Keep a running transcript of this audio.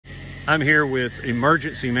I'm here with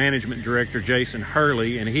Emergency Management Director Jason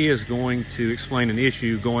Hurley, and he is going to explain an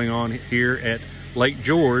issue going on here at Lake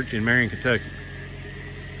George in Marion, Kentucky.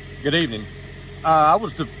 Good evening. I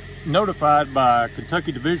was notified by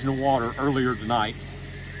Kentucky Division of Water earlier tonight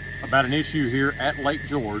about an issue here at Lake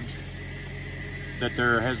George, that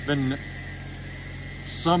there has been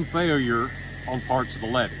some failure on parts of the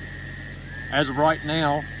levee. As of right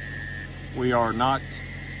now, we are not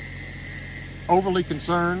overly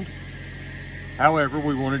concerned. However,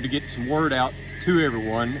 we wanted to get some word out to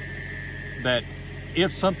everyone that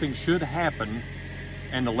if something should happen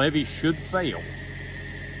and the levee should fail,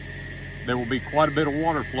 there will be quite a bit of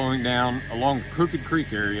water flowing down along the Crooked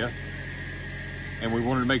Creek area, and we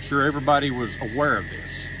wanted to make sure everybody was aware of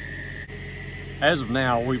this. As of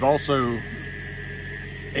now, we've also,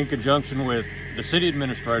 in conjunction with the city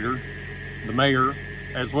administrator, the mayor,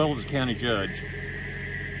 as well as the county judge,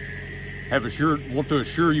 want to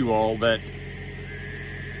assure you all that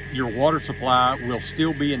your water supply will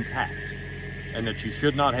still be intact and that you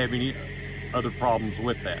should not have any other problems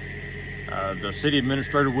with that. The city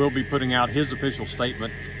administrator will be putting out his official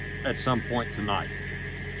statement at some point tonight.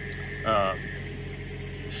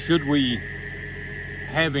 Should we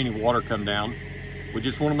have any water come down, we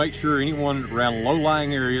just want to make sure anyone around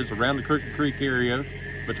low-lying areas, around the Crooked Creek area,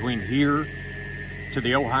 between here to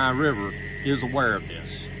the Ohio River, is aware of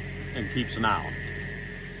this and keeps an eye on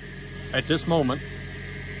it. At this moment,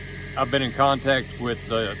 I've been in contact with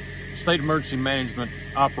the State Emergency Management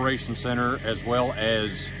Operations Center as well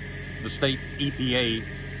as the state EPA.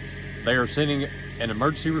 They are sending an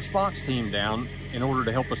emergency response team down in order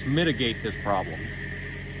to help us mitigate this problem.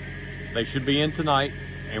 They should be in tonight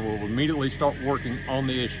and will immediately start working on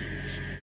the issues.